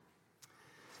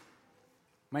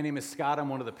My name is Scott. I'm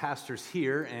one of the pastors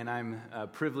here, and I'm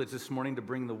privileged this morning to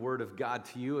bring the Word of God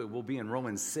to you. It will be in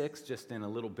Romans 6 just in a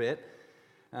little bit.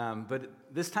 But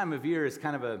this time of year is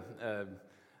kind of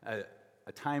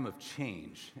a time of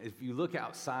change. If you look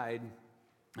outside,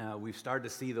 we've started to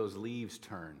see those leaves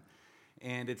turn.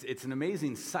 And it's an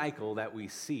amazing cycle that we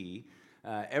see.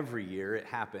 Every year it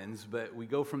happens, but we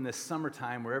go from this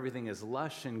summertime where everything is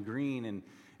lush and green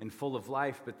and full of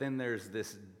life, but then there's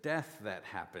this death that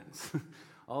happens.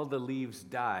 All the leaves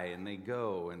die and they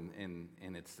go, and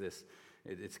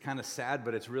it's kind of sad,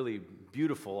 but it's really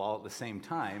beautiful all at the same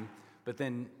time. But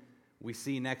then we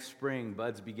see next spring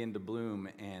buds begin to bloom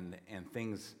and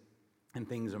things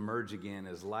emerge again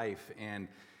as life. And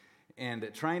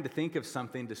trying to think of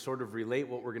something to sort of relate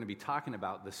what we're going to be talking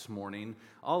about this morning,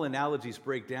 all analogies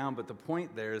break down, but the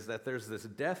point there is that there's this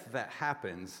death that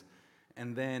happens,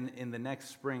 and then in the next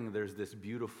spring, there's this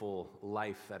beautiful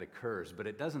life that occurs, but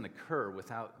it doesn't occur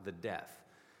without the death.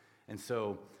 And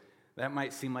so that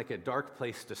might seem like a dark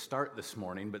place to start this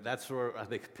morning, but that's where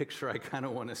the picture I kind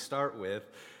of want to start with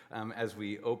as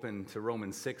we open to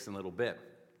Romans 6 in a little bit.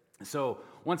 So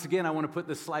once again, I want to put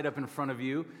this slide up in front of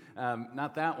you,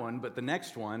 not that one, but the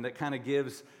next one that kind of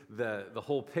gives the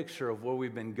whole picture of where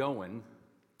we've been going.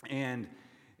 And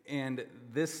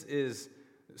this is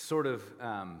sort of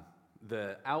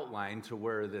the outline to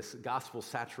where this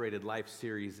gospel-saturated life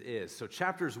series is. So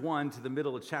chapters 1 to the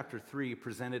middle of chapter 3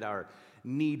 presented our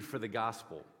need for the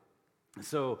gospel.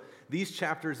 So these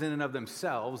chapters in and of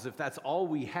themselves, if that's all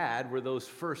we had, were those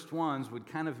first ones, would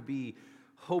kind of be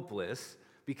hopeless,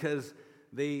 because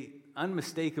they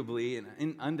unmistakably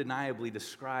and undeniably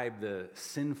describe the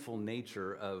sinful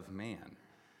nature of man.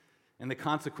 And the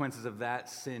consequences of that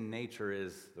sin nature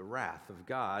is the wrath of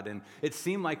God. And it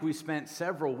seemed like we spent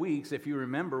several weeks, if you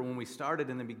remember when we started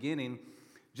in the beginning,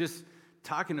 just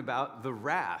talking about the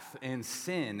wrath and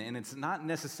sin. And it's not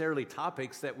necessarily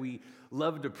topics that we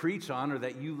love to preach on or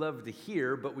that you love to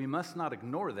hear, but we must not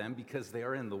ignore them because they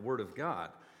are in the Word of God.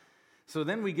 So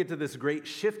then we get to this great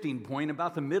shifting point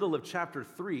about the middle of chapter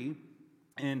 3,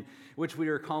 in which we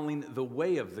are calling the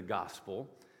way of the gospel.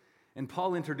 And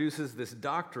Paul introduces this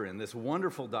doctrine, this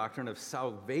wonderful doctrine of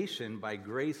salvation by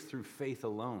grace through faith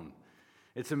alone.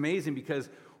 It's amazing because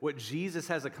what Jesus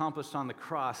has accomplished on the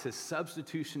cross, his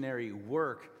substitutionary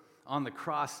work on the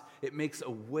cross, it makes a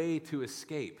way to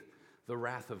escape the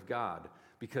wrath of God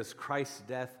because Christ's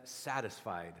death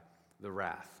satisfied the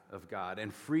wrath of God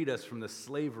and freed us from the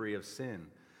slavery of sin.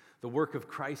 The work of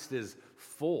Christ is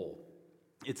full.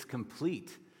 It's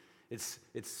complete. It's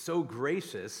so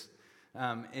gracious.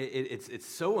 It's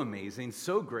so amazing,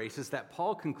 so gracious that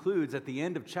Paul concludes at the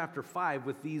end of chapter 5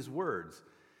 with these words.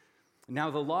 Now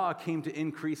the law came to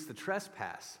increase the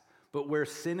trespass, but where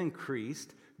sin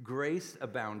increased, grace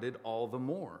abounded all the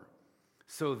more.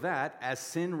 So that as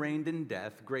sin reigned in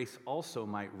death, grace also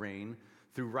might reign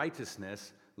through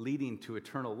righteousness, leading to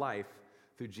eternal life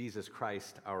through Jesus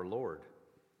Christ our Lord.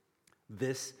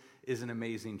 This is an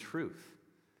amazing truth.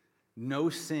 No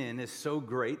sin is so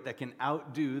great that can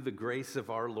outdo the grace of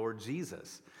our Lord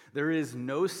Jesus. There is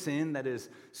no sin that is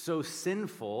so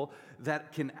sinful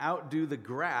that can outdo the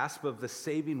grasp of the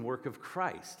saving work of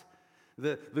Christ.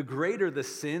 The greater the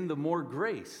sin, the more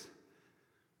grace.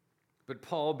 But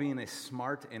Paul, being a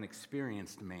smart and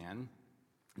experienced man,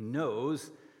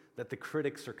 knows that the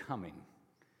critics are coming.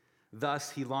 Thus,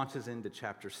 he launches into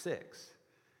chapter 6,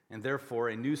 and therefore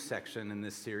a new section in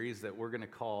this series that we're going to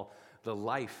call the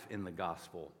life in the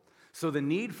gospel. So the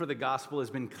need for the gospel has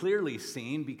been clearly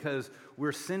seen because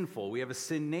we're sinful. We have a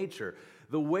sin nature.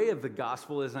 The way of the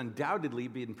gospel is undoubtedly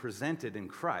being presented in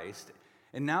Christ,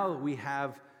 and now we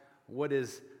have what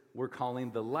we're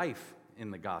calling the life in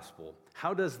the gospel.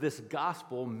 How does this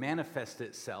gospel manifest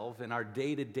itself in our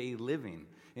day-to-day living,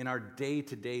 in our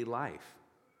day-to-day life?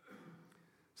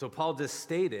 So Paul just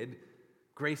stated,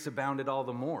 grace abounded all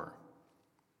the more.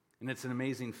 And it's an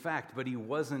amazing fact, but he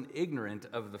wasn't ignorant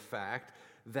of the fact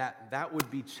that that would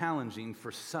be challenging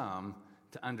for some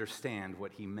to understand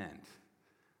what he meant.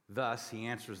 Thus, he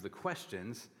answers the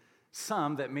questions,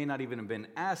 some that may not even have been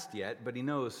asked yet, but he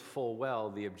knows full well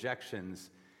the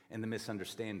objections and the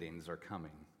misunderstandings are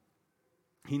coming.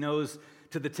 He knows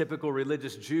to the typical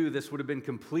religious Jew, this would have been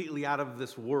completely out of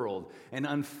this world and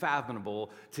unfathomable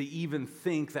to even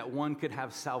think that one could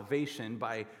have salvation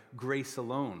by grace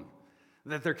alone,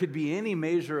 that there could be any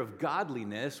measure of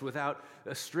godliness without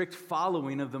a strict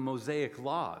following of the Mosaic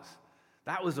laws.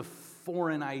 That was a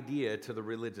foreign idea to the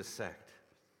religious sect.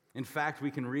 In fact,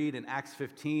 we can read in Acts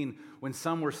 15 when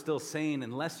some were still saying,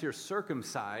 unless you're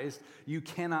circumcised, you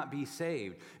cannot be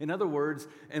saved. In other words,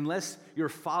 unless you're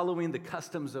following the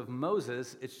customs of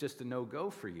Moses, it's just a no-go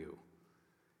for you.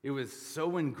 It was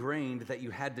so ingrained that you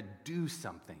had to do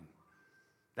something.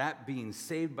 That being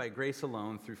saved by grace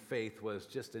alone through faith was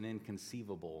just an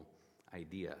inconceivable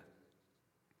idea.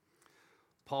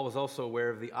 Paul was also aware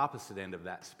of the opposite end of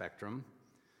that spectrum,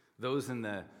 those in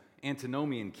the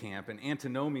antinomian camp. And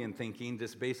antinomian thinking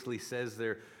just basically says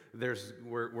there's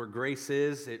where grace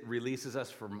is, it releases us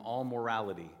from all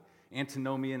morality.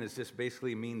 Antinomian is just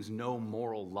basically means no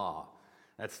moral law.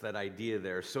 That's that idea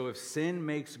there. So if sin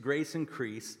makes grace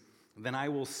increase, then I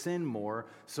will sin more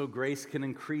so grace can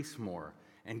increase more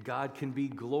and God can be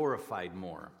glorified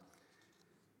more.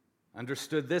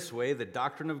 Understood this way, the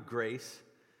doctrine of grace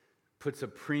puts a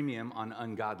premium on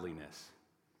ungodliness.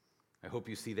 I hope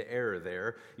you see the error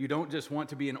there. You don't just want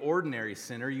to be an ordinary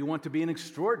sinner, you want to be an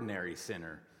extraordinary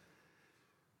sinner.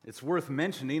 It's worth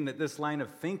mentioning that this line of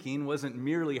thinking wasn't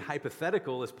merely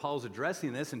hypothetical as Paul's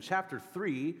addressing this. In chapter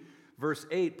 3, verse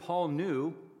 8, Paul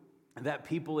knew that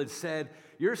people had said,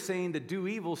 you're saying to do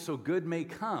evil so good may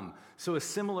come. So a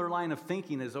similar line of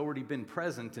thinking has already been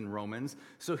present in Romans.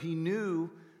 So he knew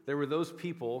there were those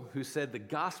people who said the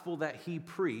gospel that he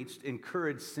preached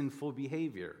encouraged sinful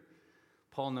behavior.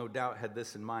 Paul, no doubt, had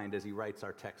this in mind as he writes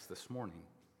our text this morning.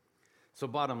 So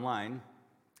bottom line,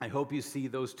 I hope you see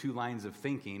those two lines of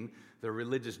thinking, the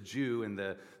religious Jew and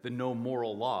the no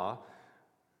moral law,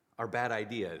 are bad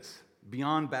ideas.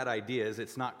 Beyond bad ideas,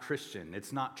 it's not Christian.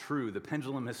 It's not true. The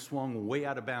pendulum has swung way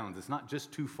out of bounds. It's not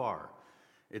just too far.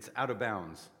 It's out of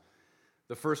bounds.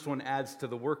 The first one adds to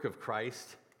the work of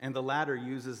Christ, and the latter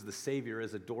uses the Savior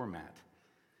as a doormat.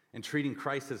 And treating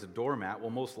Christ as a doormat will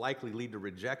most likely lead to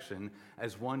rejection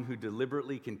as one who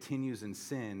deliberately continues in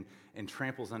sin and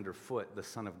tramples underfoot the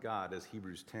Son of God, as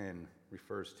Hebrews 10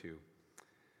 refers to.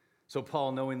 So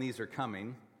Paul, knowing these are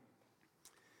coming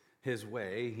his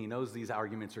way, he knows these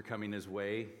arguments are coming his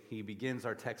way, he begins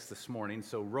our text this morning.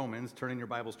 So Romans, turn in your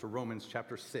Bibles to Romans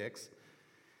chapter 6,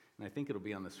 and I think it'll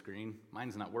be on the screen.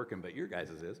 Mine's not working, but your guys'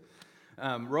 is.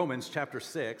 Romans chapter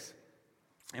 6.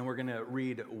 And we're going to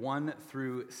read 1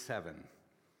 through 7.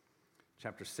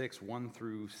 Chapter 6, 1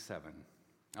 through 7.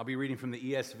 I'll be reading from the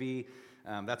ESV.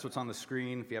 That's what's on the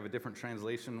screen. If you have a different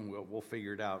translation, we'll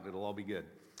figure it out. It'll all be good.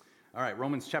 All right,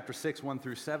 Romans chapter 6, 1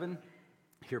 through 7.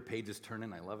 Here, pages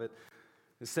turning. I love it.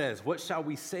 It says, what shall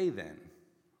we say then?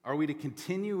 Are we to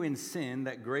continue in sin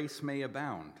that grace may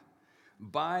abound?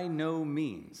 By no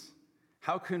means.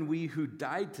 How can we who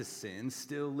died to sin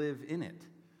still live in it?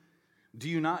 Do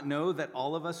you not know that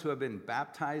all of us who have been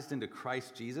baptized into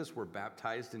Christ Jesus were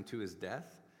baptized into his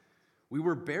death? We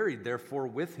were buried, therefore,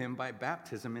 with him by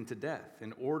baptism into death,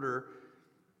 in order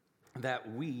that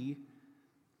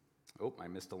I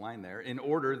missed a line there. In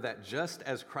order that just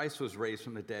as Christ was raised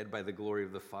from the dead by the glory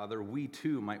of the Father, we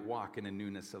too might walk in a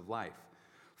newness of life.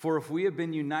 For if we have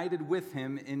been united with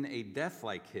him in a death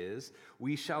like his,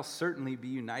 we shall certainly be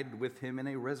united with him in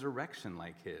a resurrection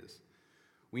like his.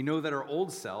 We know that our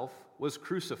old self was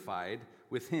crucified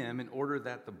with him in order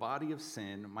that the body of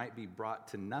sin might be brought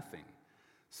to nothing,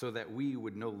 so that we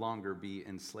would no longer be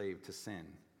enslaved to sin.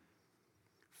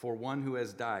 For one who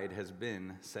has died has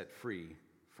been set free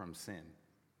from sin.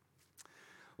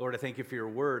 Lord, I thank you for your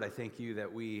word. I thank you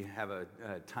that we have a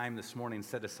time this morning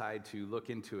set aside to look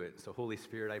into it. So Holy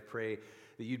Spirit, I pray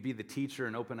that you'd be the teacher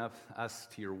and open up us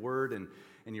to your word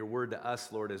and your word to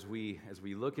us, Lord, as we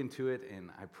look into it. And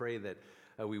I pray that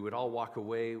we would all walk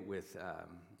away with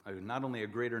not only a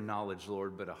greater knowledge,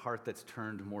 Lord, but a heart that's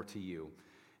turned more to you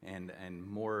and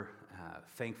more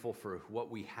thankful for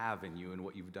what we have in you and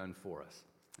what you've done for us.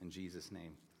 In Jesus'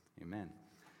 name, amen.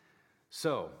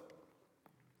 So,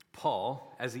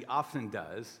 Paul, as he often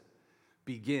does,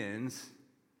 begins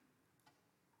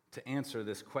to answer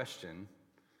this question,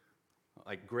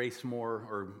 like grace more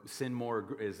or sin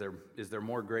more, is there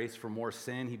more grace for more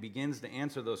sin? He begins to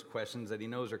answer those questions that he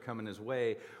knows are coming his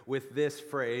way with this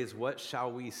phrase, what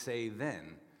shall we say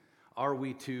then? Are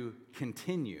we to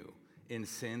continue in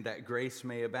sin that grace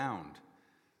may abound?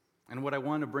 And what I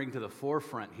want to bring to the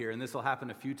forefront here, and this will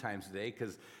happen a few times today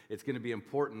because it's going to be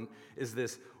important, is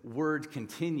this word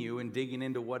continue and digging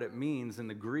into what it means in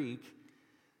the Greek.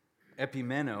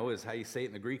 Epimeno is how you say it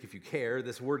in the Greek if you care.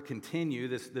 This word continue,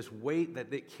 this weight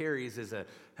that it carries is a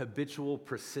habitual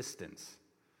persistence.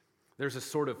 There's a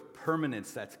sort of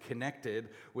permanence that's connected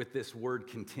with this word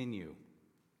continue.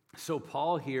 So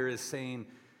Paul here is saying,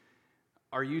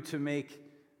 are you to make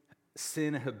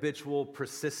sin a habitual,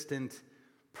 persistent,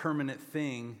 permanent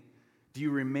thing? Do you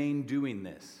remain doing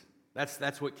this?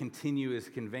 That's what continue is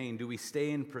conveying. Do we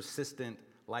stay in persistent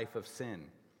life of sin?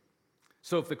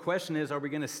 So if the question is, are we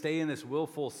going to stay in this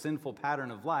willful, sinful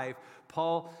pattern of life,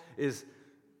 Paul is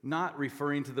not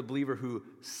referring to the believer who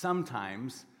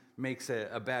sometimes makes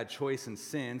a bad choice and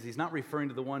sins. He's not referring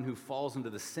to the one who falls into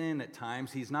the sin at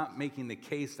times. He's not making the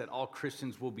case that all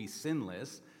Christians will be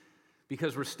sinless.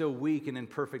 Because we're still weak and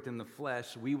imperfect in the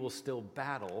flesh, we will still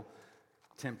battle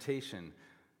temptation.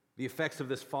 The effects of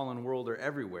this fallen world are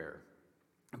everywhere.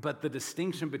 But the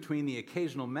distinction between the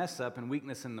occasional mess up and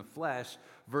weakness in the flesh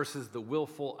versus the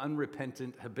willful,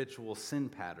 unrepentant, habitual sin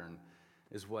pattern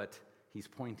is what he's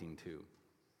pointing to.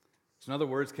 So in other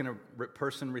words, can a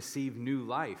person receive new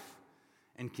life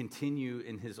and continue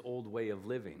in his old way of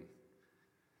living?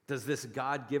 Does this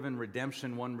God-given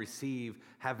redemption one receive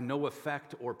have no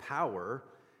effect or power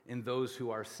in those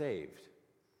who are saved?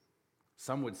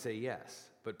 Some would say yes,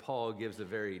 but Paul gives a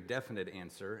very definite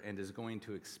answer and is going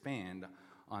to expand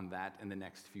on that in the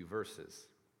next few verses.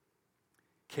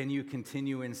 Can you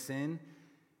continue in sin?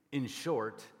 In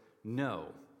short, no.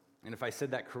 And if I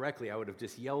said that correctly, I would have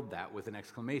just yelled that with an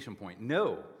exclamation point.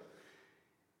 No.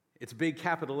 It's big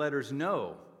capital letters,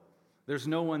 no. There's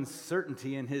no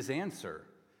uncertainty in his answer.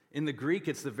 In the Greek,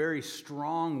 it's the very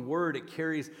strong word. It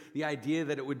carries the idea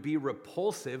that it would be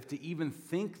repulsive to even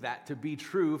think that to be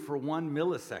true for 1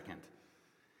 millisecond.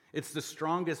 It's the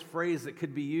strongest phrase that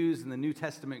could be used in the New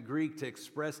Testament Greek to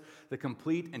express the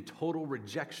complete and total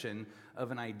rejection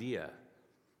of an idea.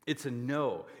 It's a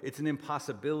no. It's an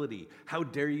impossibility. How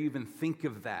dare you even think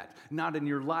of that? Not in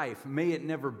your life. May it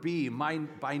never be.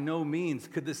 By no means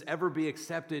could this ever be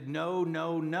accepted. No,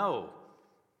 no, no.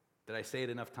 Did I say it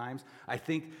enough times? I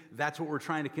think that's what we're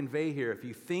trying to convey here. If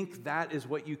you think that is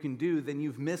what you can do, then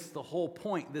you've missed the whole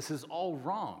point. This is all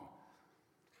wrong.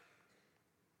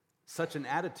 Such an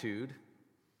attitude,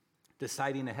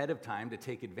 deciding ahead of time to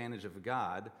take advantage of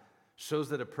God, shows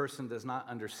that a person does not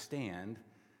understand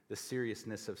the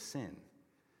seriousness of sin.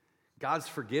 God's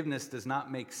forgiveness does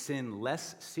not make sin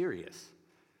less serious.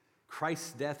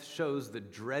 Christ's death shows the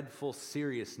dreadful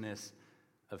seriousness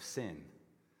of sin.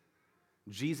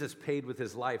 Jesus paid with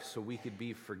his life so we could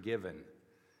be forgiven.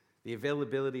 The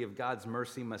availability of God's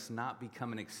mercy must not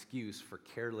become an excuse for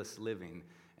careless living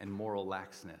and moral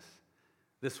laxness.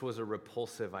 This was a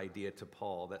repulsive idea to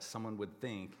Paul, that someone would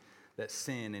think that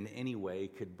sin in any way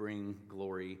could bring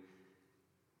glory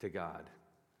to God.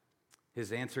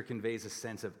 His answer conveys a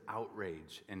sense of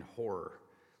outrage and horror,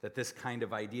 that this kind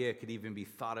of idea could even be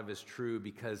thought of as true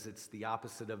because it's the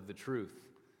opposite of the truth.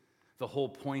 The whole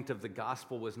point of the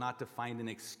gospel was not to find an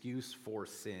excuse for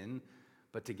sin,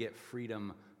 but to get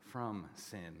freedom from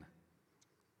sin.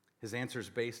 His answer is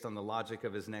based on the logic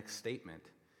of his next statement.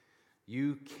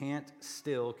 You can't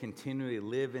still continually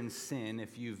live in sin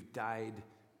if you've died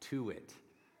to it.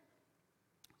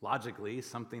 Logically,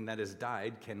 something that has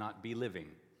died cannot be living.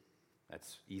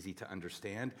 That's easy to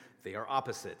understand. They are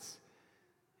opposites.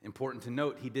 Important to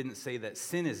note, he didn't say that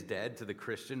sin is dead to the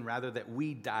Christian, rather that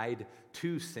we died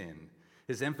to sin.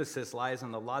 His emphasis lies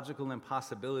on the logical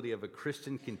impossibility of a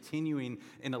Christian continuing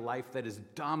in a life that is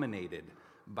dominated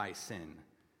by sin.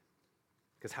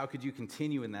 Because how could you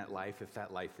continue in that life if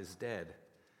that life is dead?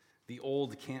 The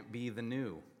old can't be the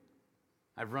new.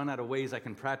 I've run out of ways I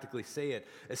can practically say it.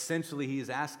 Essentially, he is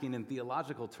asking in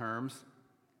theological terms,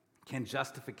 can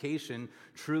justification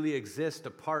truly exist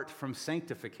apart from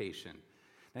sanctification?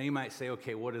 Now you might say,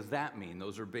 okay, what does that mean?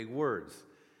 Those are big words,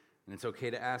 and it's okay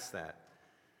to ask that.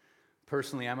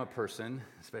 Personally, I'm a person,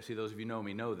 especially those of you who know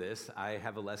me know this, I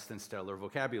have a less than stellar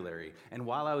vocabulary. And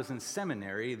while I was in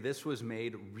seminary, this was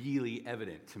made really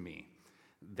evident to me.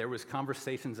 There was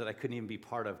conversations that I couldn't even be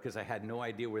part of because I had no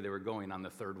idea where they were going on the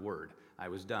third word. I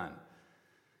was done.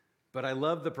 But I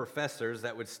loved the professors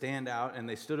that would stand out, and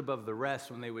they stood above the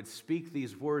rest when they would speak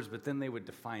these words, but then they would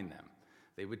define them.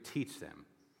 They would teach them.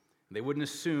 They wouldn't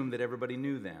assume that everybody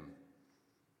knew them.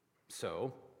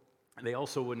 So they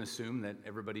also wouldn't assume that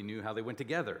everybody knew how they went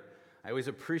together. I always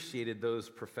appreciated those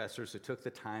professors who took the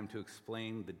time to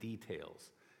explain the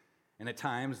details. And at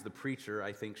times, the preacher,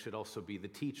 I think, should also be the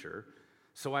teacher.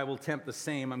 So I will attempt the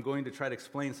same. I'm going to try to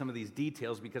explain some of these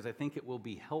details because I think it will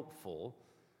be helpful.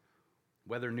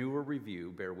 Whether new or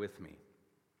review, bear with me.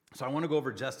 So I want to go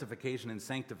over justification and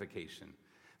sanctification.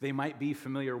 They might be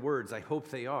familiar words. I hope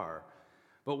they are.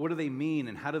 But what do they mean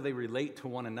and how do they relate to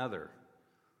one another?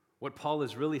 What Paul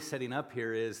is really setting up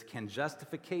here is, can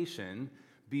justification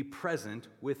be present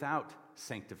without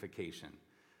sanctification?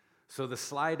 So the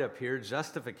slide up here,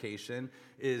 justification,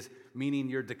 is meaning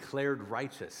you're declared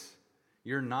righteous.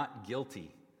 You're not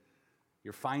guilty.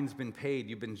 Your fine's been paid.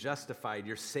 You've been justified.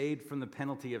 You're saved from the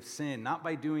penalty of sin, not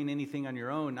by doing anything on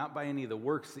your own, not by any of the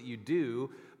works that you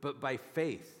do, but by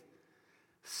faith.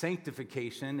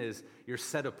 Sanctification is you're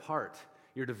set apart.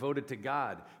 You're devoted to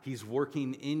God. He's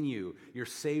working in you. You're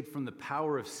saved from the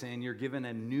power of sin. You're given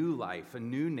a new life, a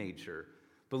new nature.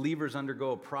 Believers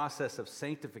undergo a process of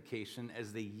sanctification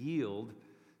as they yield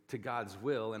to God's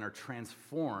will and are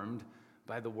transformed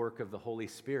by the work of the Holy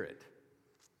Spirit.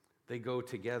 They go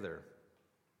together.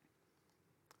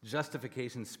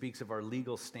 Justification speaks of our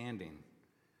legal standing,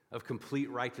 of complete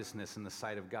righteousness in the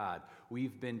sight of God.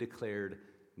 We've been declared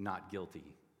not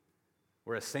guilty.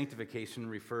 Whereas sanctification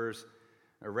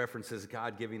references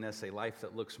God giving us a life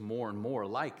that looks more and more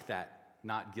like that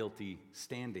not guilty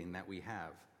standing that we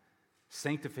have.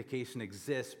 Sanctification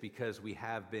exists because we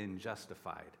have been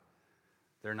justified.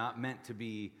 They're not meant to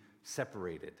be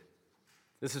separated.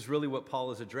 This is really what Paul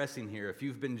is addressing here. If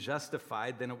you've been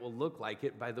justified, then it will look like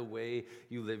it by the way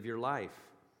you live your life.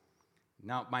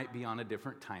 Now, it might be on a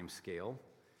different time scale.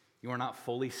 You are not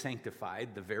fully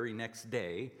sanctified the very next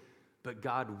day, but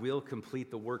God will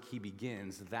complete the work he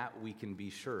begins. That we can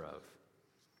be sure of.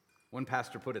 One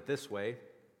pastor put it this way,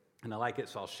 and I like it,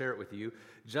 so I'll share it with you.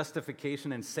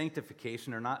 Justification and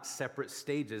sanctification are not separate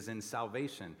stages in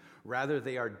salvation. Rather,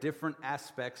 they are different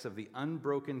aspects of the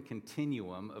unbroken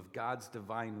continuum of God's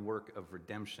divine work of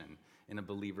redemption in a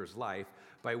believer's life,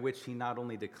 by which he not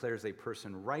only declares a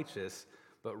person righteous,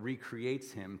 but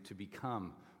recreates him to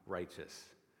become righteous.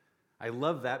 I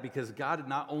love that because God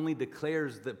not only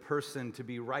declares the person to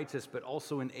be righteous, but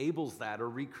also enables that or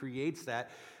recreates that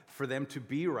for them to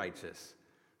be righteous.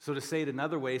 So to say it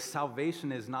another way,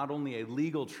 salvation is not only a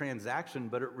legal transaction,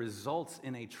 but it results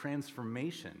in a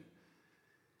transformation.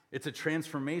 It's a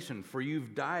transformation, for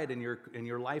you've died and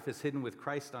your life is hidden with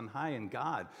Christ on high in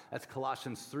God. That's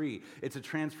Colossians 3. It's a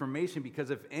transformation because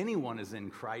if anyone is in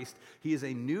Christ, he is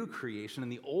a new creation,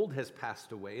 and the old has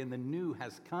passed away and the new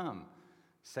has come.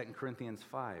 2 Corinthians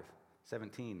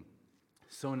 5:17.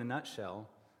 So in a nutshell,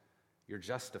 you're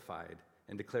justified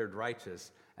and declared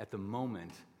righteous at the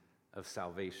moment of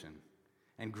salvation.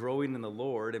 And growing in the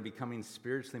Lord and becoming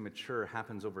spiritually mature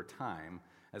happens over time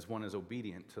as one is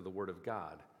obedient to the Word of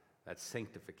God. That's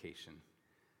sanctification.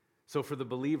 So for the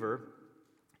believer,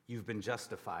 you've been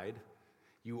justified.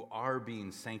 You are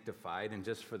being sanctified. And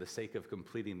just for the sake of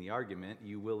completing the argument,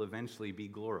 you will eventually be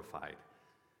glorified.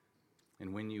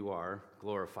 And when you are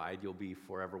glorified, you'll be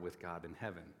forever with God in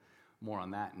heaven. More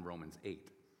on that in Romans 8.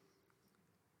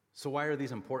 So why are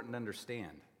these important to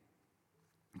understand?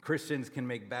 Christians can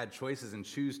make bad choices and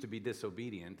choose to be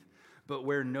disobedient, but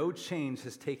where no change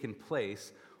has taken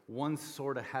place, one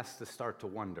sort of has to start to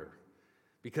wonder.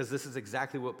 Because this is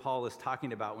exactly what Paul is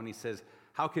talking about when he says,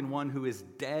 how can one who is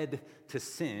dead to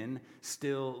sin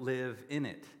still live in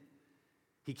it?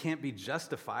 He can't be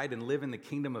justified and live in the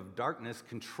kingdom of darkness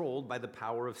controlled by the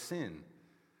power of sin.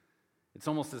 It's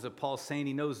almost as if Paul's saying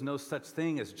he knows no such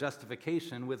thing as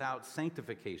justification without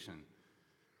sanctification.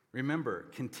 Remember,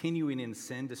 continuing in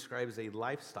sin describes a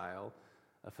lifestyle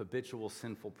of habitual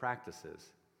sinful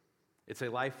practices. It's a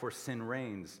life where sin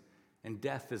reigns, and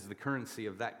death is the currency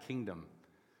of that kingdom.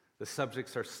 The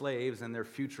subjects are slaves, and their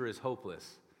future is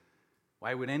hopeless.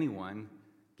 Why would anyone,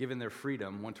 given their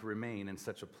freedom, want to remain in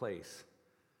such a place,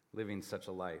 living such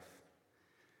a life?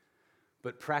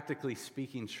 But practically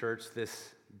speaking, church,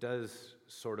 this does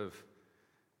sort of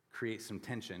create some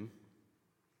tension.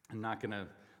 I'm not going to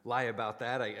lie about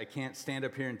that. I can't stand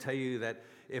up here and tell you that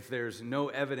if there's no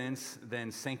evidence,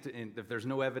 if there's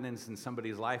no evidence in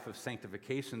somebody's life of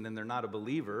sanctification, then they're not a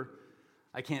believer.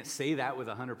 I can't say that with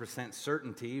 100%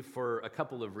 certainty for a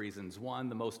couple of reasons. One,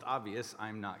 the most obvious,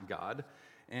 I'm not God,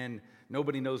 and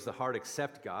nobody knows the heart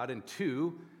except God. And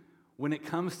two, when it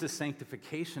comes to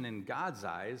sanctification in God's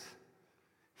eyes,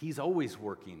 He's always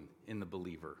working in the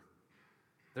believer.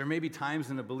 There may be times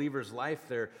in a believer's life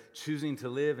they're choosing to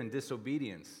live in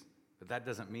disobedience, but that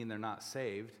doesn't mean they're not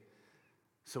saved.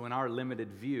 So in our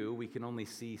limited view, we can only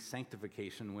see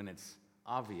sanctification when it's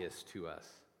obvious to us.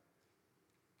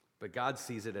 But God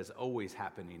sees it as always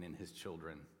happening in His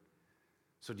children.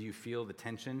 So do you feel the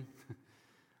tension?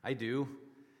 I do.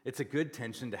 It's a good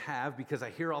tension to have because I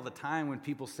hear all the time when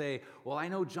people say, well, I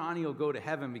know Johnny will go to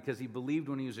heaven because he believed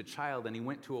when he was a child and he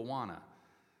went to Awana.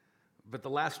 But the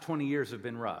last 20 years have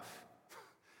been rough.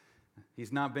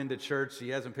 He's not been to church. He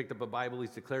hasn't picked up a Bible. He's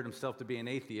declared himself to be an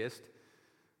atheist.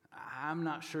 I'm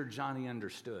not sure Johnny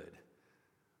understood.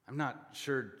 I'm not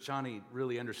sure Johnny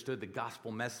really understood the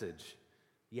gospel message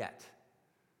yet.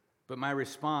 But my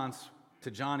response to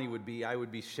Johnny would be, I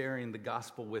would be sharing the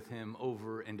gospel with him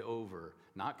over and over,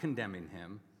 not condemning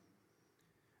him,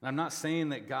 And I'm not saying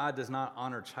that God does not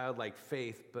honor childlike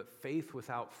faith, but faith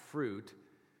without fruit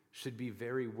should be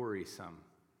very worrisome.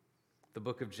 The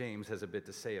book of James has a bit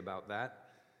to say about that.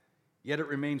 Yet it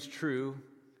remains true,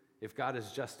 if God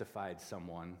has justified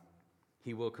someone,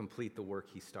 he will complete the work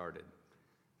he started.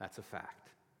 That's a fact.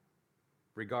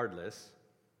 Regardless,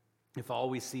 if all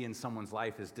we see in someone's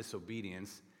life is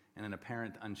disobedience and an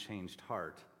apparent unchanged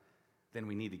heart, then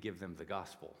we need to give them the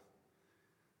gospel.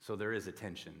 So there is a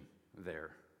tension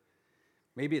there.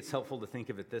 Maybe it's helpful to think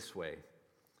of it this way.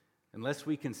 Unless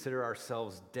we consider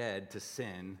ourselves dead to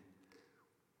sin,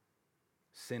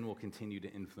 sin will continue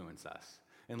to influence us.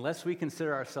 Unless we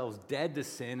consider ourselves dead to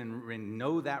sin and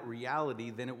know that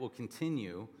reality, then it will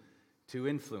continue to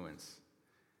influence.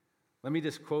 Let me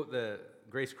just quote the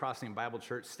Grace Crossing Bible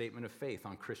Church Statement of Faith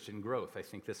on Christian growth. I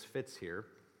think this fits here.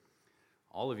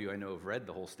 All of you I know have read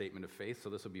the whole Statement of Faith, so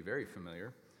this will be very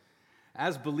familiar.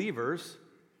 As believers,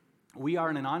 we are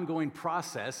in an ongoing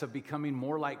process of becoming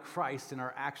more like Christ in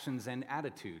our actions and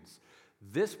attitudes.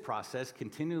 This process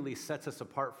continually sets us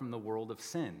apart from the world of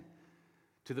sin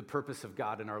to the purpose of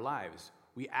God in our lives.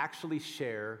 We actually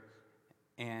share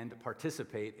and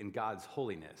participate in God's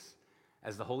holiness.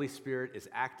 As the Holy Spirit is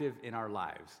active in our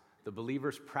lives, the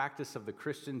believer's practice of the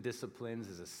Christian disciplines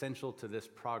is essential to this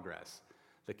progress.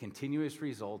 The continuous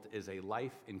result is a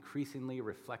life increasingly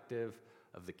reflective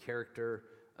of the character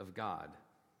of God.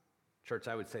 Church,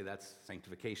 I would say that's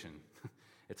sanctification.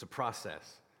 It's a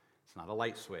process. It's not a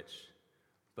light switch,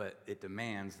 but it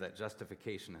demands that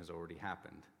justification has already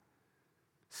happened.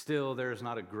 Still, there is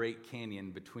not a great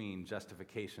canyon between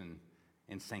justification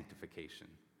and sanctification.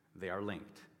 They are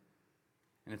linked.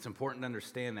 And it's important to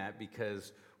understand that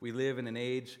because we live in an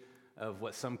age of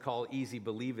what some call easy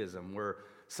believism, where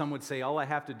some would say, all I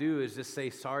have to do is just say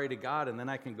sorry to God, and then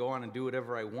I can go on and do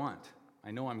whatever I want.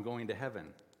 I know I'm going to heaven.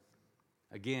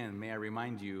 Again, may I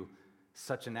remind you,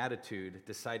 such an attitude,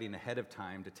 deciding ahead of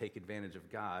time to take advantage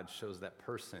of God, shows that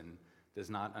person does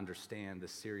not understand the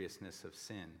seriousness of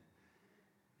sin.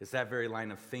 It's that very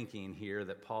line of thinking here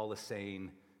that Paul is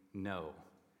saying no.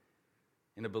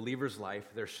 In a believer's life,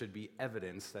 there should be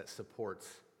evidence that supports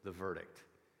the verdict.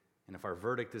 And if our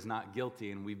verdict is not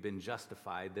guilty and we've been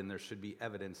justified, then there should be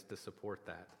evidence to support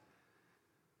that.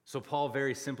 So Paul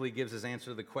very simply gives his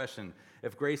answer to the question,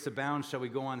 if grace abounds, shall we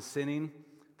go on sinning?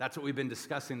 That's what we've been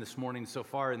discussing this morning so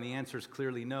far, and the answer is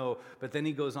clearly no. But then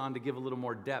he goes on to give a little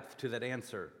more depth to that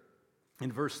answer.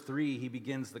 In verse 3, he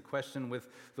begins the question with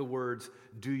the words,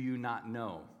 do you not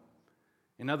know?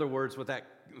 In other words, what that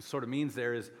sort of means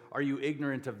there is, are you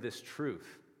ignorant of this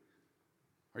truth?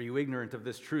 Are you ignorant of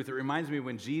this truth? It reminds me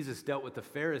when Jesus dealt with the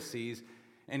Pharisees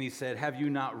and he said, have you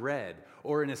not read?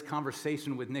 Or in his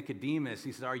conversation with Nicodemus,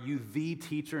 he said, are you the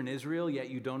teacher in Israel, yet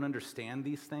you don't understand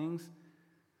these things?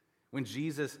 What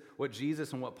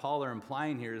Jesus and what Paul are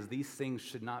implying here is these things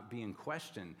should not be in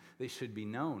question. They should be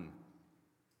known.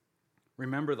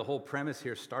 Remember, the whole premise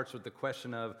here starts with the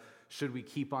question of, should we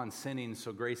keep on sinning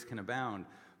so grace can abound?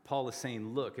 Paul is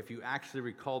saying, look, if you actually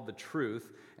recalled the truth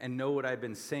and know what I've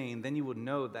been saying, then you would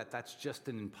know that that's just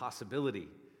an impossibility.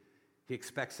 He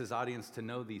expects his audience to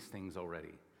know these things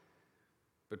already.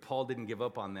 But Paul didn't give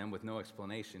up on them with no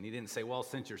explanation. He didn't say, well,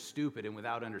 since you're stupid and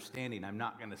without understanding, I'm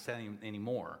not going to say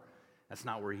anymore. That's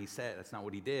not where he said. That's not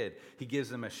what he did. He gives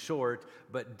them a short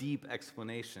but deep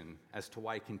explanation as to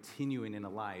why continuing in a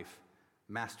life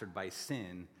mastered by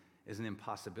sin is an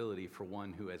impossibility for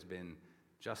one who has been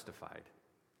justified.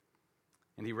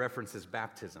 And he references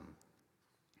baptism.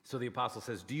 So the apostle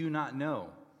says, do you not know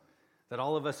that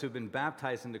all of us who have been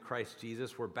baptized into Christ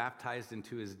Jesus were baptized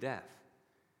into his death?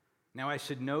 Now I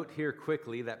should note here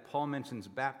quickly that Paul mentions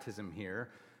baptism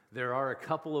here. There are a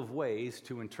couple of ways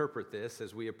to interpret this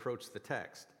as we approach the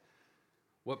text.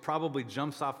 What probably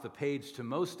jumps off the page to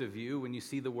most of you when you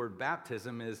see the word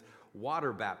baptism is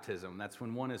water baptism. That's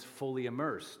when one is fully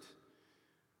immersed.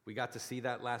 We got to see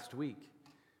that last week.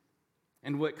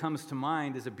 And what comes to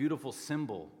mind is a beautiful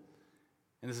symbol.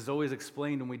 And this is always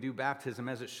explained when we do baptism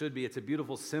as it should be. It's a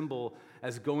beautiful symbol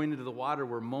as going into the water,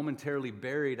 we're momentarily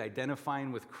buried,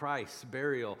 identifying with Christ's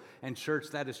burial. And church,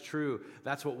 that is true.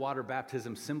 That's what water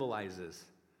baptism symbolizes.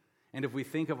 And if we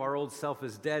think of our old self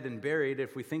as dead and buried,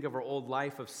 if we think of our old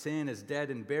life of sin as dead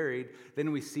and buried,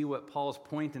 then we see what Paul's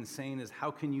point in saying is,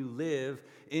 how can you live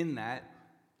in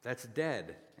that's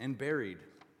dead and buried?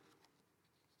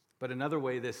 But another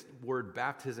way this word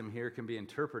baptism here can be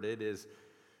interpreted is,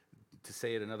 to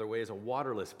say it another way, is a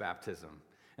waterless baptism.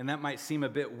 And that might seem a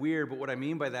bit weird, but what I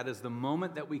mean by that is the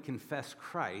moment that we confess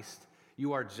Christ,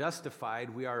 you are justified,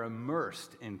 we are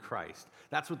immersed in Christ.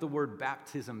 That's what the word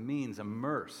baptism means,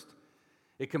 immersed.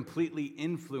 It completely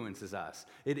influences us.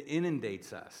 It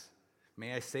inundates us.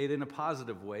 May I say it in a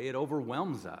positive way? It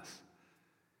overwhelms us.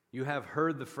 You have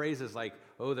heard the phrases like,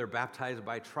 oh, they're baptized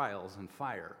by trials and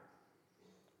fire,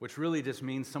 which really just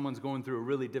means someone's going through a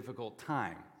really difficult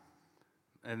time.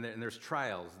 And there's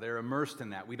trials. They're immersed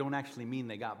in that. We don't actually mean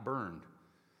they got burned.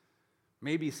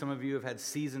 Maybe some of you have had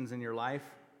seasons in your life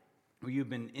where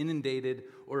you've been inundated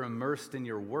or immersed in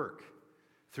your work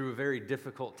through a very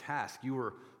difficult task. You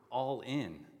were all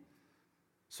in.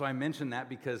 So I mention that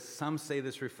because some say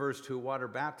this refers to a water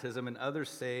baptism, and others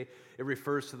say it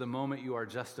refers to the moment you are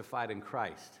justified in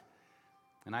Christ.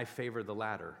 And I favor the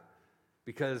latter,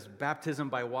 because baptism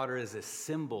by water is a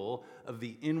symbol of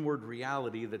the inward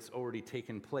reality that's already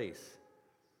taken place.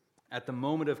 At the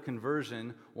moment of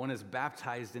conversion, one is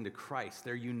baptized into Christ.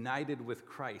 They're united with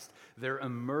Christ. They're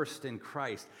immersed in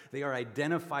Christ. They are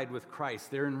identified with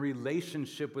Christ. They're in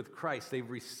relationship with Christ. They've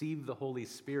received the Holy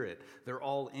Spirit. They're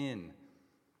all in.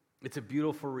 It's a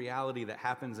beautiful reality that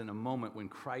happens in a moment when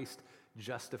Christ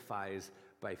justifies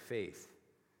by faith.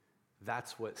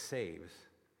 That's what saves.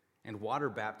 And water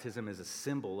baptism is a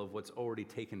symbol of what's already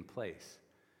taken place.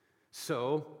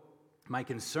 So, my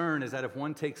concern is that if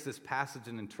one takes this passage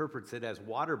and interprets it as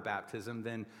water baptism,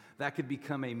 then that could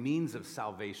become a means of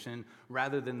salvation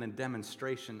rather than the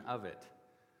demonstration of it.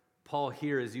 Paul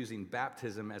here is using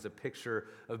baptism as a picture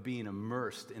of being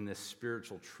immersed in this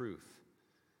spiritual truth.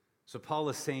 So Paul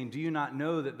is saying, do you not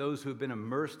know that those who have been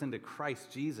immersed into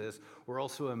Christ Jesus were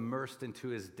also immersed into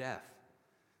his death?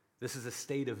 This is a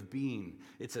state of being.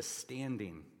 It's a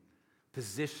standing.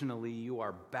 Positionally, you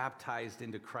are baptized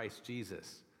into Christ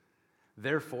Jesus.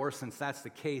 Therefore, since that's the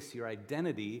case, your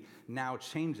identity now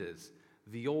changes.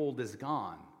 The old is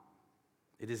gone.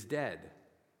 It is dead.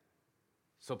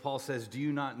 So Paul says, do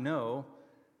you not know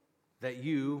that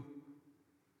you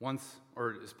once,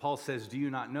 or as Paul says, do you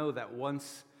not know that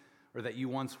once, or that you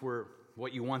once were,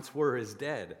 what you once were is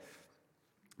dead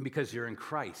because you're in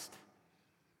Christ.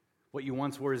 What you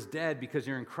once were is dead because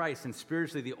you're in Christ. And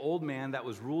spiritually, the old man that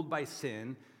was ruled by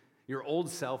sin, your old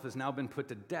self has now been put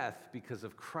to death because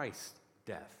of Christ's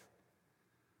death.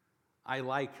 I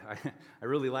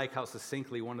really like how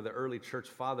succinctly one of the early church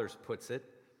fathers puts it.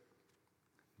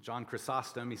 John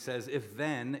Chrysostom, he says, if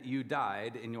then you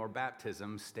died in your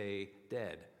baptism, stay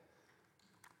dead.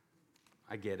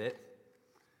 I get it.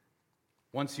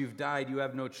 Once you've died, you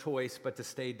have no choice but to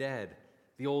stay dead.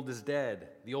 The old is dead.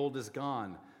 The old is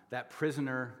gone. That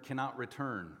prisoner cannot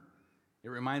return. It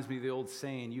reminds me of the old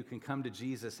saying, you can come to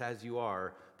Jesus as you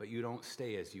are, but you don't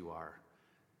stay as you are.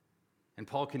 And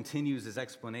Paul continues his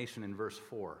explanation in verse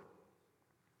 4.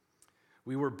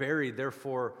 We were buried,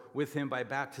 therefore, with him by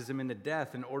baptism into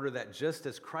death, in order that just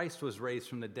as Christ was raised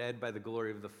from the dead by the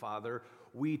glory of the Father,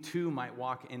 we too might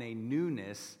walk in a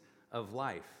newness of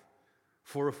life.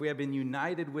 For if we have been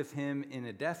united with him in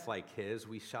a death like his,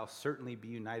 we shall certainly be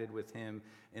united with him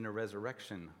in a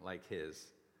resurrection like his.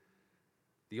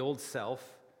 The old self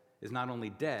is not only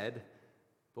dead,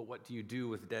 but what do you do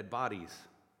with dead bodies?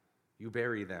 You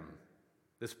bury them.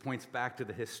 This points back to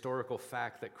the historical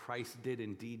fact that Christ did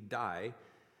indeed die.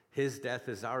 His death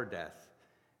is our death.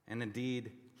 And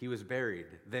indeed, he was buried.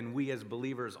 Then we as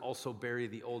believers also bury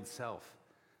the old self.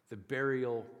 The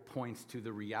burial points to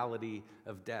the reality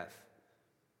of death.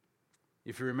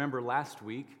 If you remember last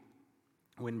week,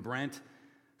 when Brent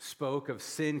spoke of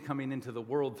sin coming into the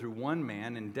world through one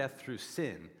man and death through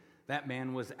sin, that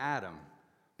man was Adam.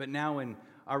 But now in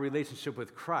our relationship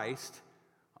with Christ,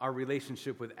 our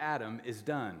relationship with Adam is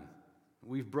done.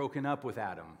 We've broken up with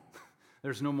Adam.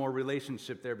 There's no more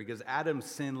relationship there because Adam's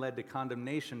sin led to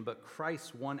condemnation, but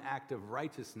Christ's one act of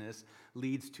righteousness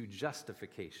leads to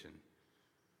justification.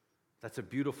 That's a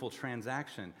beautiful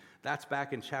transaction. That's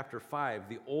back in chapter 5.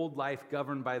 The old life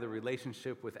governed by the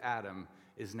relationship with Adam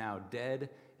is now dead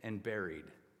and buried.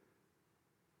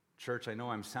 Church, I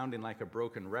know I'm sounding like a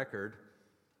broken record,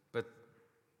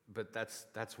 but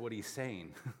that's what he's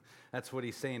saying. That's what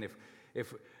he's saying.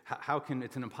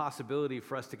 It's an impossibility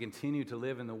for us to continue to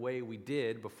live in the way we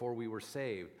did before we were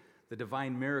saved. The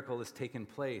divine miracle has taken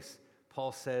place.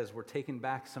 Paul says we're taken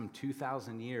back some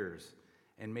 2,000 years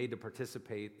and made to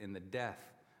participate in the death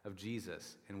of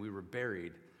Jesus, and we were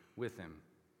buried with him.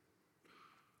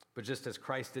 But just as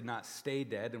Christ did not stay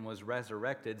dead and was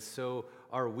resurrected, so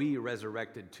are we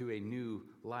resurrected to a new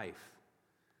life.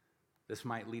 This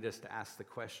might lead us to ask the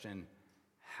question,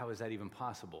 how is that even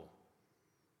possible?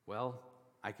 Well,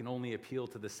 I can only appeal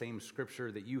to the same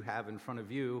scripture that you have in front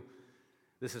of you.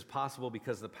 This is possible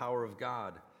because of the power of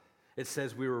God. It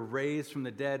says we were raised from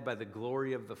the dead by the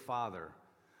glory of the Father.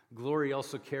 Glory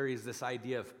also carries this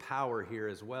idea of power here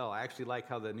as well. I actually like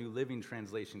how the New Living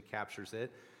Translation captures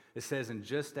it. It says, "And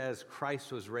just as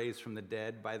Christ was raised from the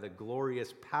dead by the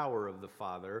glorious power of the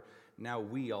Father, now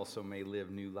we also may live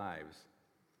new lives."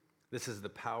 This is the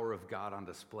power of God on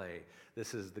display.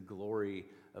 This is the glory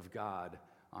of God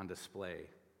on display.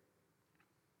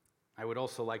 I would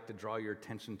also like to draw your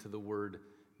attention to the word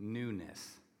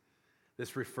newness.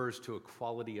 This refers to a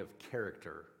quality of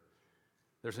character.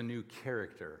 There's a new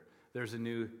character. There's a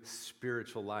new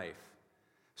spiritual life.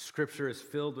 Scripture is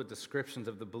filled with descriptions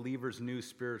of the believer's new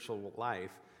spiritual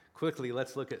life. Quickly,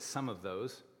 let's look at some of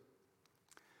those.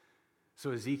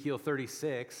 So Ezekiel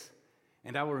 36,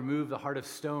 "And I will remove the heart of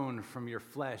stone from your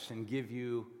flesh and give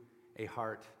you a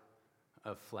heart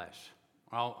of flesh."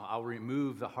 I'll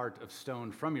remove the heart of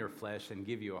stone from your flesh and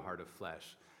give you a heart of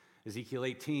flesh. Ezekiel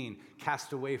 18,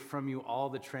 "Cast away from you all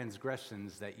the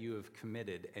transgressions that you have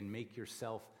committed and make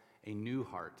yourself a new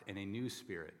heart and a new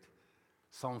spirit."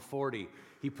 Psalm 40,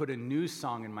 "He put a new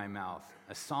song in my mouth,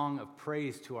 a song of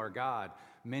praise to our God.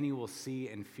 Many will see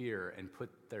and fear and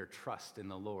put their trust in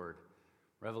the Lord."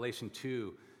 Revelation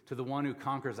 2, "To the one who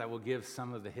conquers I will give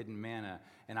some of the hidden manna,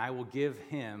 and I will give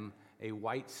him a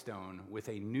white stone with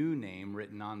a new name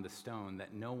written on the stone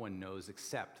that no one knows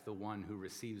except the one who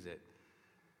receives it."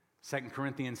 2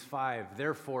 Corinthians 5,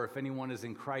 "Therefore, if anyone is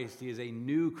in Christ, he is a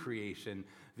new creation.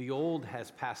 The old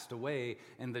has passed away,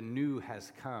 and the new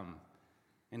has come."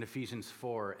 In Ephesians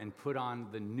 4, "And put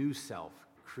on the new self,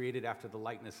 created after the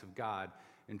likeness of God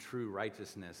in true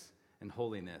righteousness and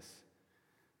holiness."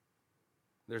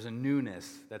 There's a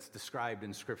newness that's described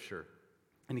in Scripture.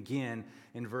 And again,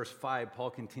 in verse 5, Paul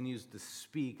continues to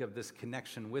speak of this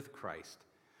connection with Christ.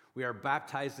 We are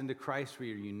baptized into Christ.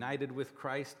 We are united with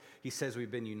Christ. He says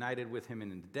we've been united with him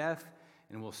in death,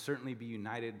 and we'll certainly be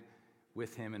united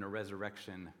with him in a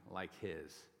resurrection like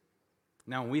his.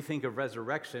 Now, when we think of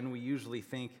resurrection, we usually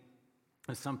think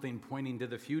of something pointing to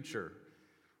the future,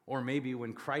 or maybe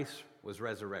when Christ was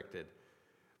resurrected.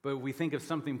 But we think of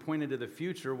something pointed to the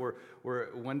future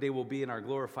where one day we'll be in our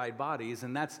glorified bodies,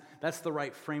 and that's the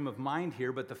right frame of mind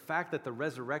here. But the fact that the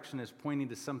resurrection is pointing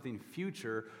to something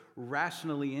future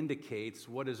rationally indicates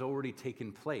what has already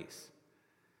taken place.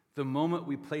 The moment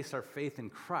we place our faith in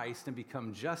Christ and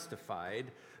become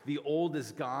justified, the old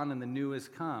is gone and the new has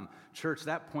come. Church,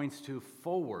 that points to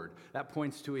forward. That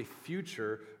points to a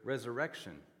future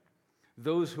resurrection.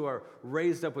 Those who are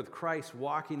raised up with Christ,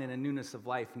 walking in a newness of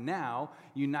life now,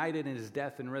 united in his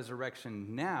death and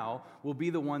resurrection now, will be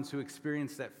the ones who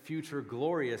experience that future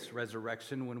glorious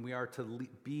resurrection when we are to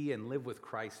be and live with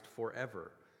Christ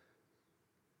forever.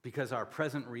 Because our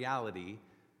present reality,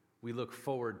 we look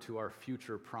forward to our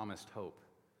future promised hope.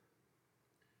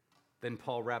 Then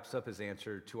Paul wraps up his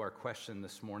answer to our question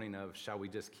this morning of, shall we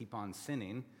just keep on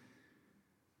sinning,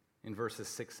 in verses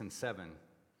 6 and 7.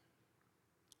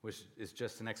 Which is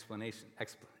just an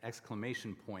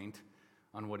exclamation point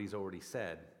on what he's already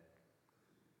said.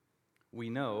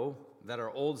 We know that our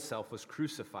old self was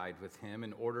crucified with him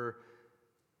in order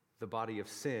the body of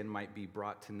sin might be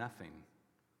brought to nothing,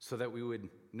 so that we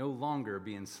would no longer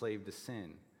be enslaved to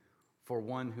sin. For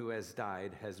one who has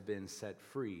died has been set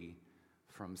free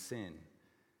from sin.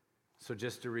 So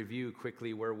just to review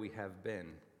quickly where we have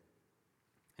been.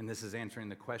 And this is answering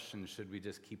the question, should we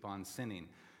just keep on sinning?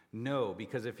 No,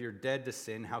 because if you're dead to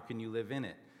sin, how can you live in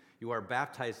it? You are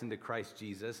baptized into Christ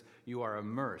Jesus. You are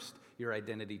immersed. Your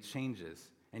identity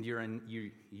changes. And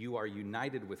you are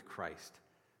united with Christ,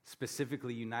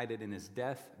 specifically united in his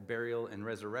death, burial, and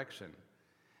resurrection.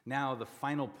 Now, the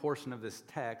final portion of this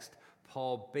text,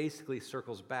 Paul basically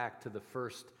circles back to the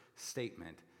first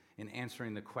statement in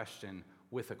answering the question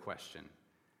with a question.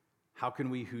 How can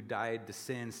we who died to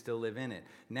sin still live in it?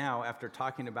 Now, after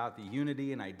talking about the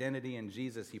unity and identity in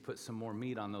Jesus, he puts some more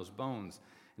meat on those bones.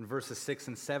 In verses 6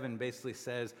 and 7 basically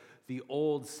says, the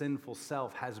old sinful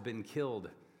self has been killed.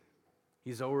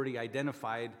 He's already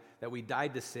identified that we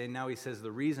died to sin. Now he says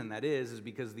the reason that is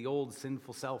because the old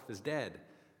sinful self is dead.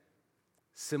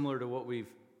 Similar to what we've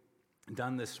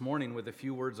done this morning with a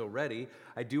few words already,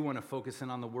 I do want to focus in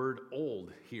on the word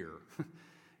old here.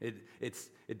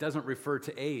 It doesn't refer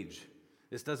to age.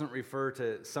 This doesn't refer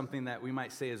to something that we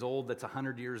might say is old that's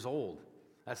 100 years old.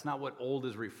 That's not what old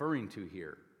is referring to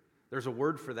here. There's a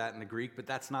word for that in the Greek, but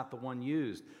that's not the one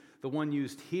used. The one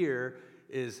used here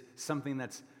is something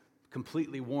that's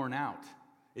completely worn out.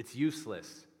 It's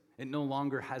useless. It no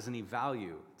longer has any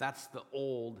value. That's the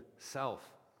old self.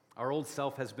 Our old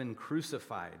self has been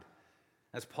crucified.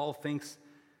 As Paul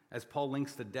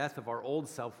links the death of our old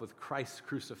self with Christ's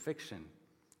crucifixion,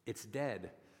 it's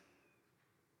dead.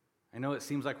 I know it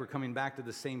seems like we're coming back to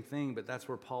the same thing, but that's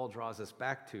where Paul draws us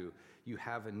back to. You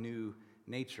have a new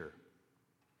nature.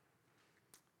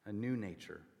 A new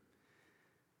nature.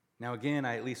 Now again,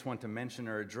 I at least want to mention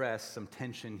or address some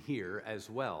tension here as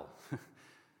well.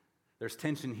 There's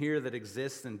tension here that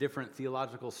exists in different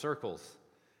theological circles.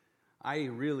 I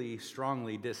really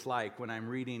strongly dislike when I'm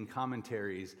reading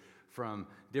commentaries from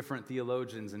different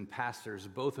theologians and pastors,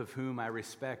 both of whom I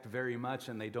respect very much,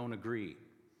 and they don't agree.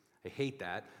 I hate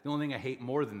that. The only thing I hate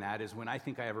more than that is when I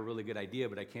think I have a really good idea,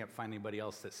 but I can't find anybody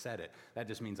else that said it. That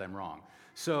just means I'm wrong.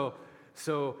 So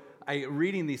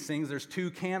reading these things, there's two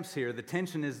camps here. The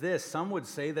tension is this. Some would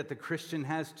say that the Christian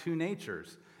has two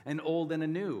natures, an old and a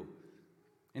new.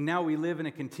 And now we live in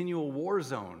a continual war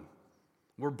zone.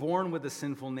 We're born with a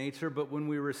sinful nature, but when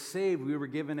we were saved, we were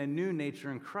given a new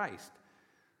nature in Christ.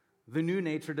 The new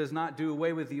nature does not do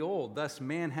away with the old. Thus,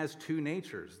 man has two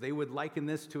natures. They would liken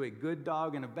this to a good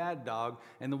dog and a bad dog,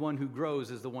 and the one who grows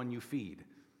is the one you feed.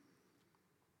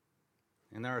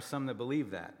 And there are some that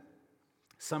believe that.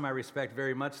 Some I respect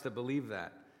very much that believe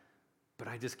that. But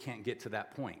I just can't get to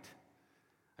that point.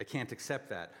 I can't accept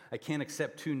that. I can't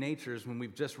accept two natures when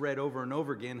we've just read over and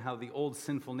over again how the old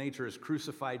sinful nature is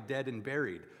crucified, dead, and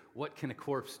buried. What can a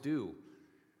corpse do?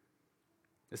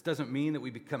 This doesn't mean that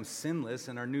we become sinless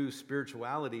and our new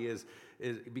spirituality is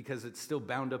because it's still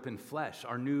bound up in flesh.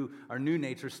 Our new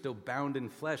nature is still bound in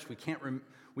flesh.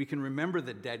 We can remember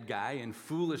the dead guy and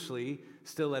foolishly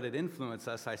still let it influence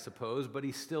us, I suppose, but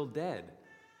he's still dead.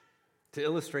 To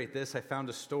illustrate this, I found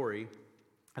a story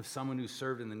of someone who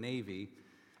served in the Navy,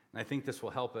 and I think this will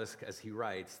help us as he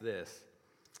writes this.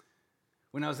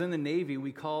 When I was in the Navy,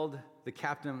 we called the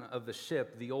captain of the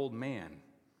ship the old man.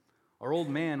 Our old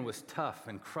man was tough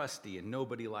and crusty, and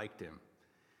nobody liked him.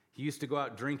 He used to go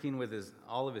out drinking with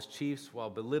all of his chiefs while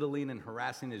belittling and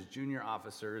harassing his junior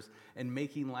officers and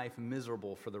making life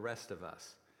miserable for the rest of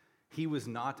us. He was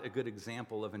not a good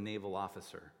example of a naval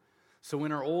officer. So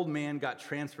when our old man got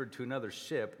transferred to another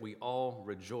ship, we all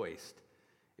rejoiced.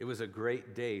 It was a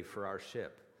great day for our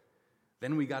ship.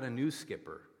 Then we got a new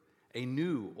skipper, a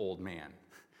new old man.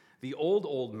 The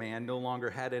old man no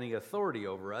longer had any authority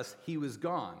over us. He was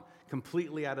gone,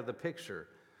 completely out of the picture.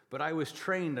 But I was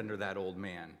trained under that old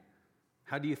man.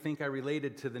 How do you think I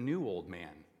related to the new old man?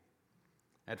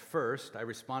 At first, I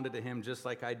responded to him just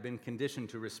like I'd been conditioned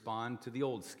to respond to the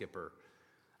old skipper.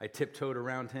 I tiptoed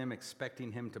around him,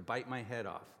 expecting him to bite my head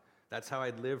off. That's how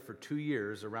I'd lived for 2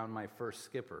 years around my first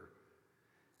skipper.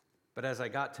 But as I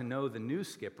got to know the new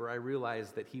skipper, I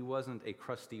realized that he wasn't a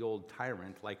crusty old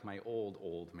tyrant like my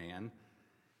old man.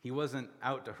 He wasn't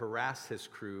out to harass his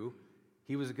crew.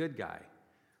 He was a good guy,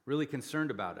 really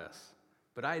concerned about us.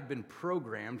 But I had been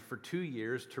programmed for 2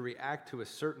 years to react to a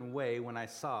certain way when I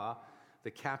saw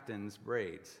the captain's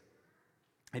braids.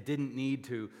 I didn't need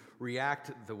to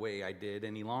react the way I did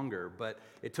any longer, but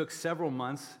it took several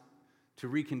months to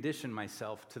recondition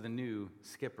myself to the new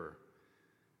skipper.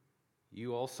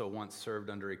 You also once served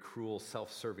under a cruel,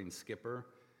 self-serving skipper,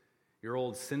 your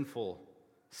old sinful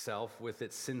self with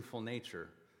its sinful nature.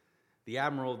 The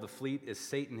admiral of the fleet is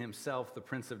Satan himself, the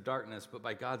prince of darkness, but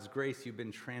by God's grace, you've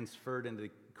been transferred into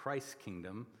Christ's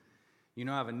kingdom. You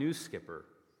now have a new skipper.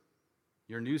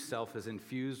 Your new self is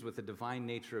infused with the divine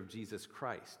nature of Jesus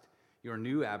Christ. Your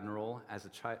new admiral, as a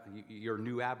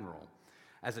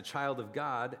child of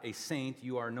God, a saint,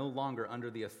 you are no longer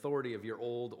under the authority of your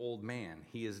old man.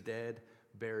 He is dead,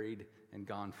 buried, and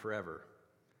gone forever.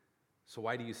 So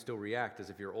why do you still react as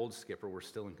if your old skipper were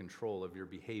still in control of your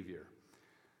behavior?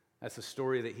 That's a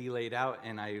story that he laid out,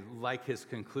 and I like his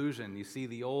conclusion. You see,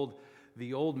 the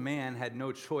old man had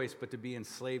no choice but to be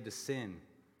enslaved to sin.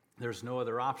 There's no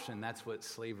other option. That's what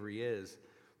slavery is.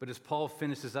 But as Paul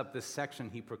finishes up this section,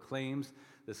 he proclaims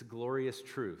this glorious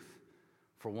truth.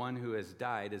 For one who has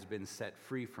died has been set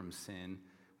free from sin.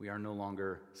 We are no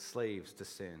longer slaves to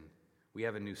sin. We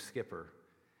have a new skipper.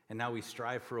 And now we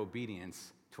strive for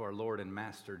obedience to our Lord and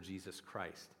Master, Jesus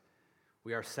Christ.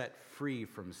 We are set free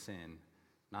from sin,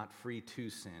 not free to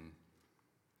sin,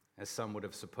 as some would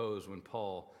have supposed when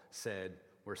Paul said,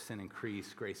 where sin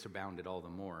increased, grace abounded all the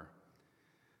more.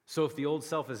 So if the old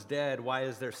self is dead, why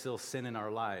is there still sin in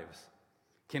our lives?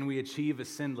 Can we achieve a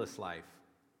sinless life?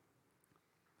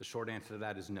 The short answer to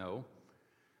that is no.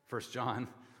 1 John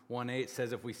 1:8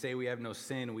 says, if we say we have no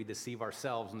sin, we deceive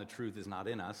ourselves and the truth is not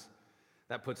in us.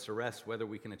 That puts to rest whether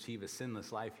we can achieve a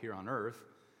sinless life here on earth.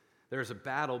 There's a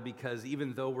battle because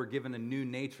even though we're given a new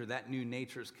nature, that new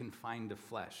nature is confined to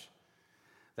flesh.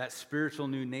 That spiritual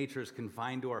new nature is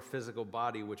confined to our physical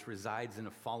body, which resides in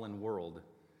a fallen world.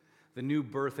 The new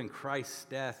birth in Christ's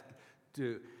death,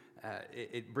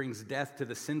 it brings death to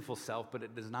the sinful self, but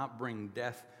it does not bring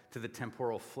death to the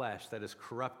temporal flesh that is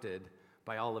corrupted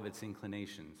by all of its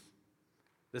inclinations.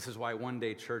 This is why one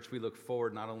day, church, we look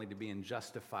forward not only to being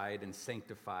justified and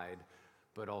sanctified,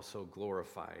 but also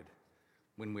glorified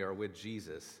when we are with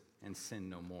Jesus and sin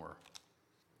no more.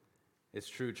 It's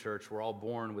true, church, we're all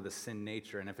born with a sin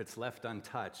nature, and if it's left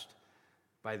untouched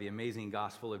by the amazing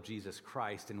gospel of Jesus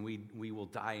Christ, and we will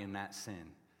die in that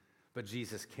sin. But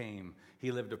Jesus came,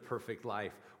 he lived a perfect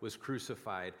life, was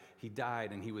crucified, he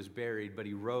died and he was buried, but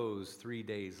he rose 3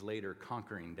 days later,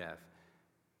 conquering death.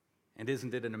 And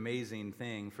isn't it an amazing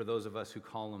thing for those of us who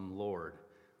call him Lord?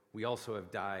 We also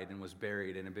have died and was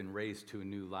buried and have been raised to a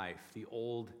new life. The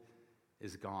old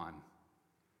is gone.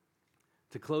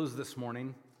 To close this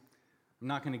morning, I'm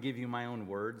not going to give you my own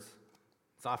words.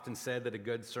 It's often said that a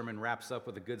good sermon wraps up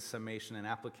with a good summation and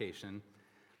application,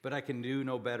 but I can do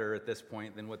no better at this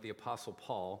point than what the Apostle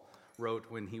Paul wrote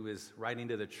when he was writing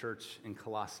to the church in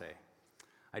Colossae.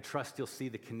 I trust you'll see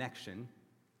the connection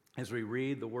as we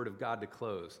read the Word of God to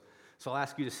close. So I'll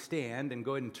ask you to stand and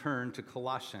go ahead and turn to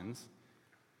Colossians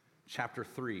chapter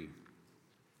 3.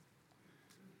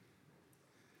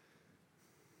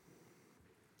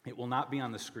 It will not be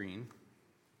on the screen,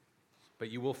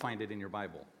 but you will find it in your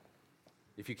Bible.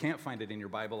 If you can't find it in your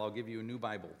Bible, I'll give you a new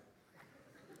Bible.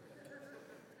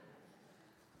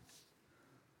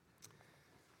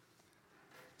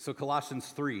 So Colossians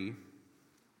 3, and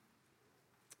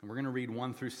we're going to read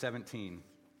 1 through 17.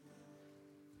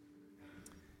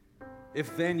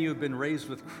 If then you have been raised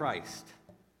with Christ,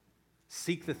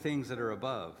 seek the things that are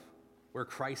above, where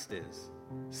Christ is,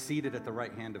 seated at the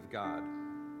right hand of God.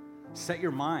 Set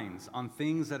your minds on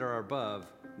things that are above,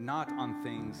 not on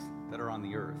things that are on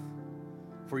the earth.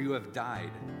 For you have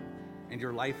died, and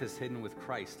your life is hidden with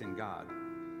Christ in God.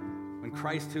 When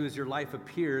Christ, who is your life,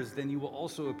 appears, then you will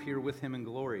also appear with him in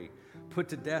glory. Put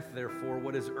to death, therefore,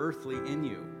 what is earthly in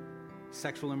you: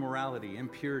 sexual immorality,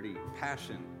 impurity,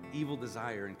 passion, evil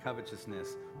desire, and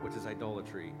covetousness, which is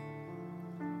idolatry.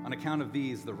 On account of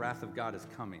these, the wrath of God is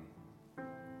coming.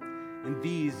 In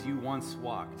these you once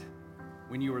walked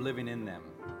when you were living in them,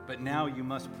 but now you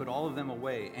must put all of them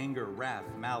away: anger, wrath,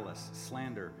 malice,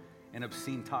 slander, and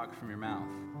obscene talk from your mouth.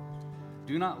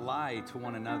 Do not lie to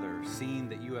one another, seeing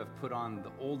that you have put on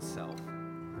the old self,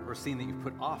 or seeing that you've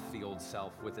put off the old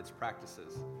self with its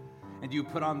practices. And you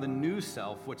put on the new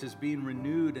self, which is being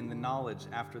renewed in the knowledge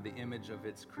after the image of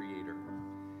its creator.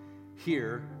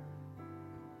 Here,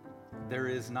 there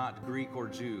is not Greek or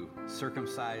Jew,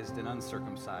 circumcised and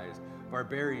uncircumcised,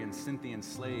 barbarian, Scythian,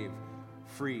 slave,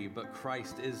 free, but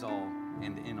Christ is all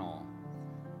and in all.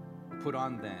 Put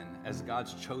on then, as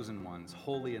God's chosen ones,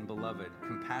 holy and beloved,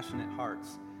 compassionate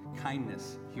hearts,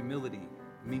 kindness, humility,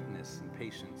 meekness, and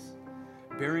patience,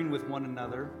 bearing with one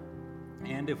another,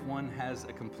 and if one has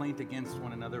a complaint against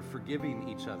one another, forgiving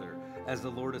each other, as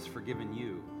the Lord has forgiven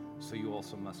you, so you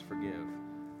also must forgive.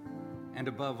 And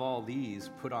above all these,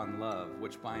 put on love,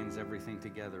 which binds everything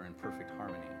together in perfect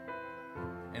harmony.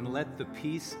 And let the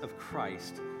peace of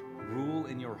Christ rule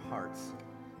in your hearts,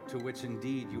 to which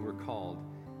indeed you were called,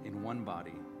 in one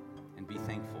body, and be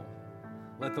thankful.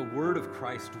 Let the word of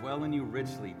Christ dwell in you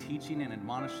richly, teaching and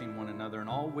admonishing one another in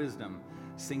all wisdom,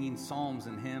 singing psalms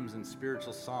and hymns and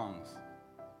spiritual songs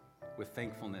with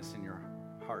thankfulness in your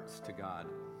hearts to God.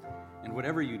 And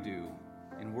whatever you do,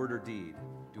 in word or deed,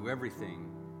 do everything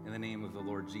in the name of the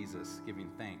Lord Jesus, giving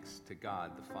thanks to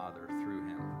God the Father through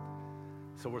him.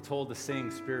 So we're told to sing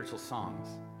spiritual songs.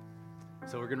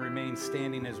 So we're going to remain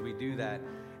standing as we do that.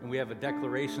 And we have a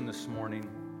declaration this morning.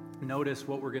 Notice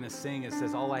what we're going to sing. It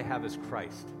says, all I have is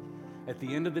Christ. At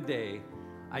the end of the day,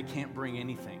 I can't bring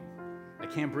anything. I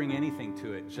can't bring anything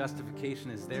to it. Justification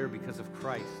is there because of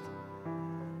Christ.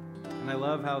 And I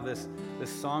love how this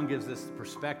song gives this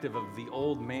perspective of the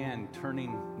old man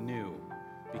turning new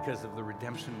because of the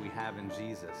redemption we have in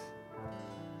Jesus.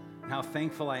 And how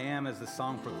thankful I am, as the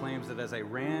song proclaims, that as I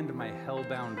ran my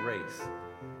hell-bound race,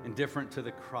 indifferent to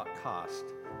the cost,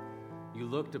 you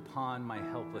looked upon my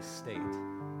helpless state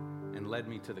and led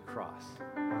me to the cross.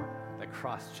 That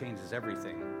cross changes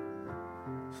everything.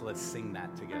 So let's sing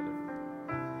that together.